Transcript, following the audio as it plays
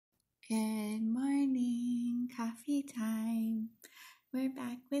Good morning, coffee time. We're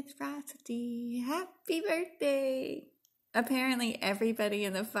back with Frosty. Happy birthday! Apparently everybody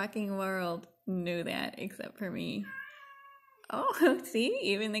in the fucking world knew that except for me. Oh, see?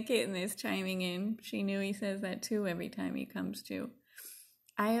 Even the kitten is chiming in. She knew he says that too every time he comes to.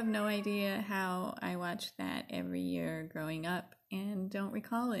 I have no idea how I watched that every year growing up and don't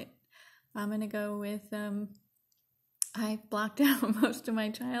recall it. I'm going to go with, I blocked out most of my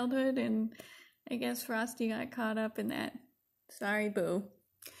childhood and I guess Frosty got caught up in that. Sorry, boo.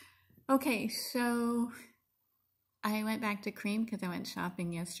 Okay, so I went back to cream because I went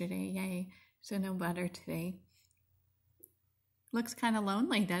shopping yesterday. Yay. So no butter today. Looks kind of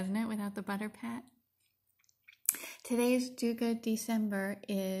lonely, doesn't it, without the butter pat? Today's Do Good December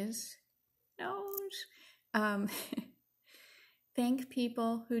is thank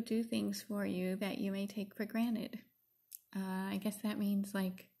people who do things for you that you may take for granted. I guess that means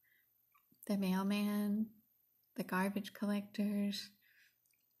like the mailman, the garbage collectors,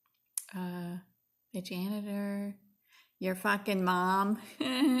 the janitor, your fucking mom.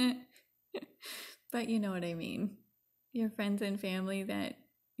 But you know what I mean. Your friends and family that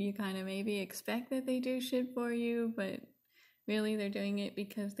you kind of maybe expect that they do shit for you, but really they're doing it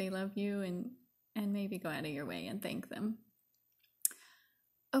because they love you and maybe go out of your way and thank them.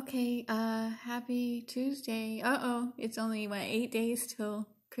 Okay, happy Tuesday. It's only, 8 days till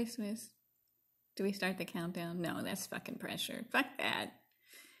Christmas. Do we start the countdown? No, that's fucking pressure. Fuck that.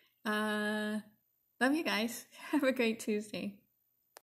 Love you guys. Have a great Tuesday.